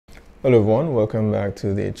Hello everyone, welcome back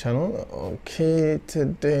to the channel. Okay,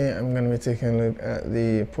 today I'm going to be taking a look at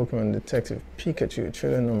the Pokemon Detective Pikachu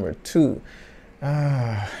trailer number 2.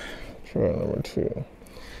 Trailer number 2.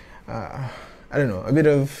 I don't know, a bit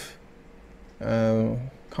of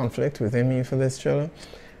conflict within me for this trailer.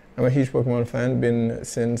 I'm a huge Pokemon fan, been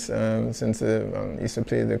since I used to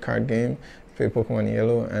play the card game, play Pokemon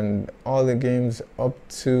Yellow, and all the games up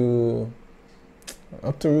to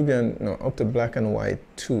Ruby and up to Black and White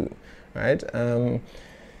 2. Right, and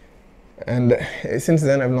since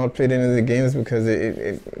then I've not played any of the games because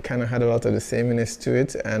it kind of had a lot of the sameness to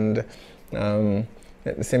it, and the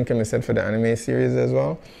same can be said for the anime series as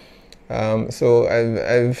well. So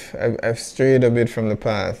I've strayed a bit from the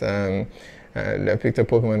path. I picked up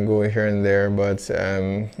Pokemon Go here and there, but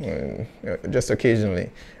just occasionally,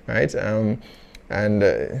 right?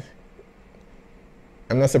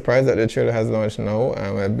 I'm not surprised that the trailer has launched now.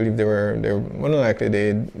 I believe they were more than likely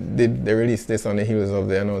they released this on the heels of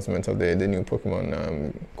the announcement of the new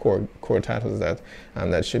Pokemon core titles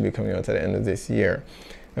that should be coming out at the end of this year.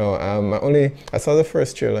 Now, I saw the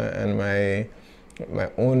first trailer, and my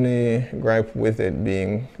only gripe with it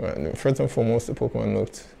being, first and foremost, the Pokemon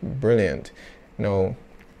looked brilliant. Now,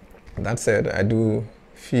 that said, I do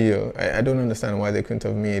feel I don't understand why they couldn't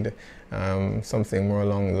have made something more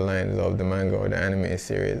along the lines of the manga or the anime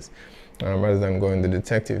series, rather than going the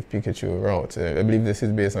Detective Pikachu route. I believe this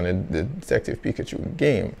is based on the Detective Pikachu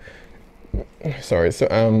game. Sorry, so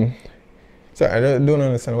I don't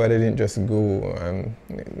understand why they didn't just go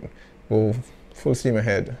full steam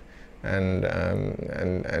ahead and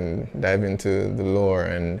dive into the lore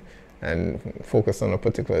and focus on a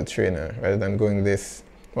particular trainer, rather than going this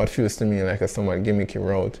what feels to me like a somewhat gimmicky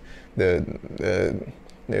route, the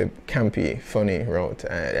campy, funny route.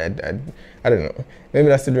 I don't know. Maybe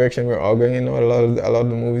that's the direction we're all going in. A lot of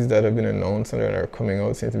the movies that have been announced and that are coming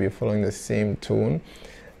out seem to be following the same tone.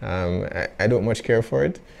 I don't much care for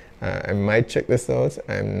it. I might check this out.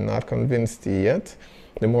 I'm not convinced yet.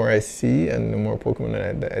 The more I see and the more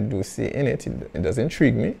Pokemon that I do see in it, it does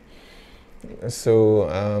intrigue me. So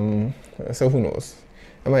who knows?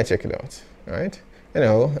 I might check it out. All right.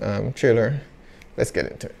 Trailer. Let's get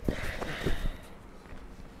into it.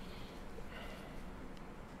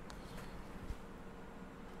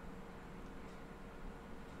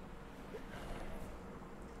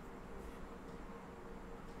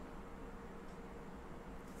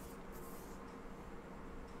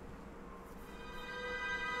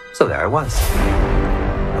 So there I was.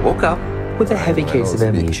 I woke up with a heavy case of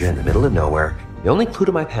amnesia in the middle of nowhere. The only clue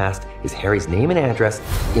to my past is Harry's name and address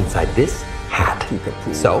inside this hat.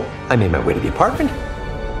 Pikachu. So I made my way to the apartment,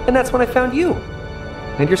 and that's when I found you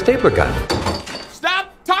and your stapler gun.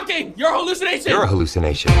 Stop talking! You're a hallucination! You're a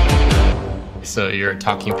hallucination. So you're a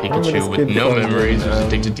talking Pikachu with no memories who's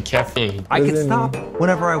addicted to caffeine. I can stop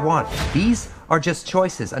whenever I want. These are just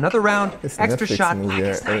choices. Another round, extra Netflix shot. movie.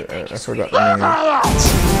 I forgot the name.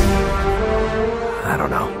 I don't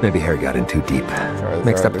know. Maybe Harry got in too deep.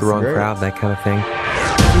 Mixed up the wrong crowd, that kind of thing.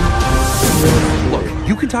 Look,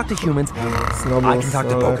 you can talk to humans. I can talk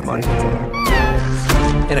to Pokemon.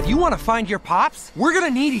 And if you want to find your pops, we're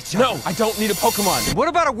gonna need each other. No, I don't need a Pokemon. What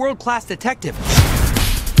about a world-class detective?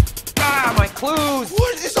 Ah, my clues!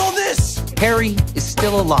 What is all this? Harry is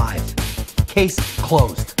still alive. Case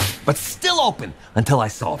closed. But still open until I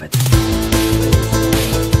solve it.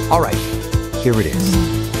 All right, here it is.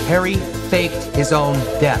 Harry faked his own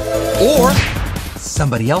death. Or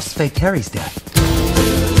somebody else faked Harry's death.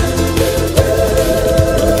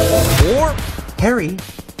 Or Harry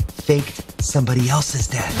faked somebody else's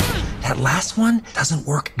death. That last one doesn't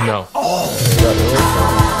work at all.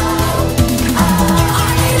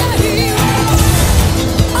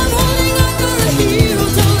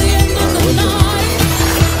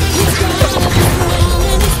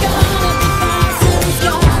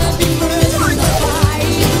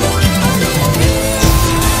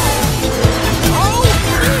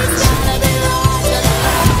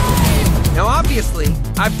 Obviously,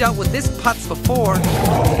 I've dealt with this putz before,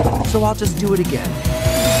 so I'll just do it again.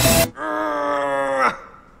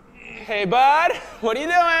 Hey, bud, what are you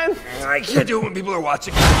doing? I can't do it when people are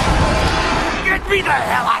watching. Get me the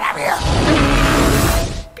hell out of here!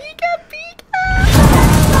 Pika, Pika!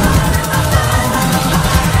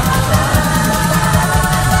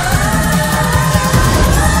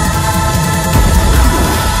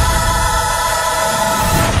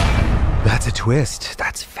 That's a twist.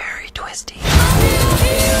 That's very twisty.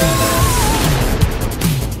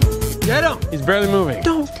 Get him! He's barely moving.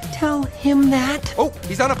 Don't tell him that. Oh,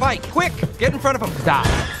 he's on a bike. Quick, get in front of him. Stop.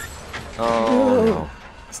 Oh, no.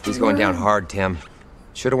 He's going down hard, Tim.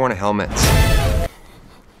 Should have worn a helmet.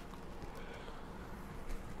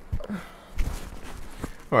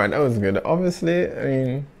 All right, that was good. Obviously, I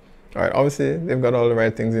mean, all right, obviously they've got all the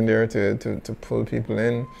right things in there to pull people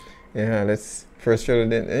in. Yeah, let's first trailer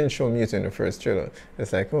they didn't show Mewtwo in the first trailer.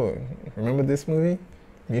 It's like, oh, remember this movie?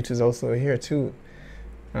 Mewtwo's also here too.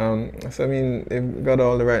 So I mean, they've got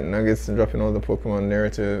all the right nuggets and dropping all the Pokemon there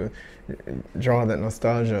to draw that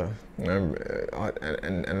nostalgia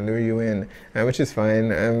and lure you in, which is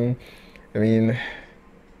fine. I mean,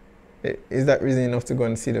 is that reason enough to go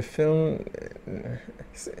and see the film?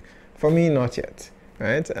 For me, not yet.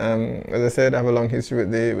 Right? As I said, I have a long history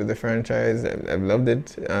with the franchise. I've loved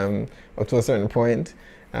it up to a certain point.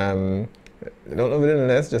 I don't love it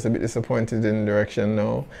unless, just a bit disappointed in the direction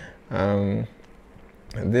now. I'm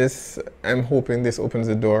hoping this opens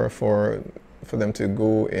the door for them to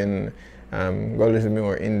go a little bit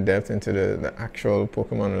more in depth into the actual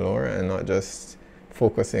Pokemon lore and not just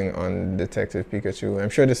focusing on Detective Pikachu. I'm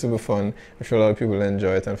sure this will be fun. I'm sure a lot of people will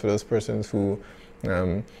enjoy it, and for those persons who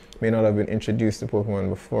may not have been introduced to Pokemon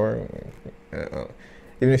before,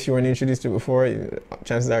 even if you weren't introduced to it before,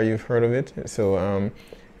 chances are you've heard of it. So,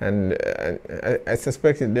 and I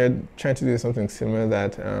suspect that they're trying to do something similar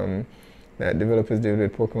that developers did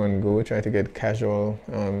with Pokemon Go, trying to get casual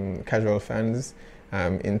fans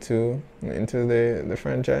into the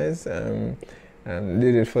franchise. They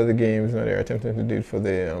did it for the games. Now they're attempting to do it for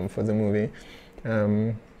the movie.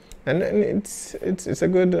 And it's a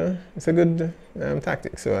good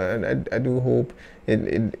tactic. So I do hope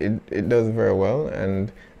it does very well,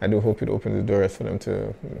 and I do hope it opens the doors for them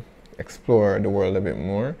to explore the world a bit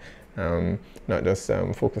more, not just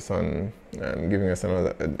focus on giving us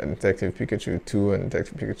another Detective Pikachu 2 and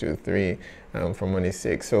Detective Pikachu 3 for money's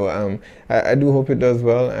sake. So I do hope it does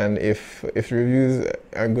well, and if reviews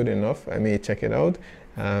are good enough, I may check it out.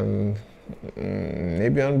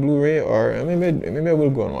 Maybe on Blu-ray, or maybe I will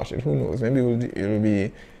go and watch it. Who knows? Maybe it'll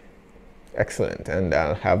be excellent, and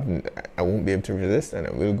I won't be able to resist, and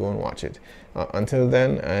I will go and watch it. Until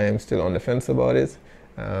then, I am still on the fence about it.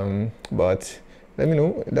 But let me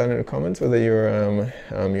know down in the comments whether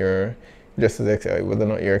you're just as excited, whether or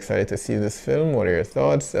not you're excited to see this film. What are your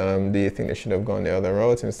thoughts? Do you think they should have gone the other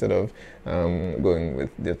route instead of going with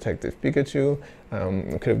Detective Pikachu?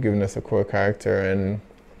 Could have given us a core character and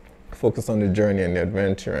focus on the journey and the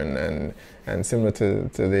adventure, and similar to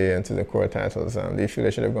the core titles. Do you feel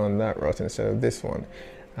they should have gone that route instead of this one?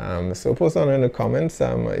 So post down in the comments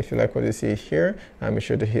if you like what you see here. Be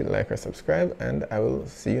sure to hit like or subscribe, and I will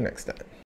see you next time.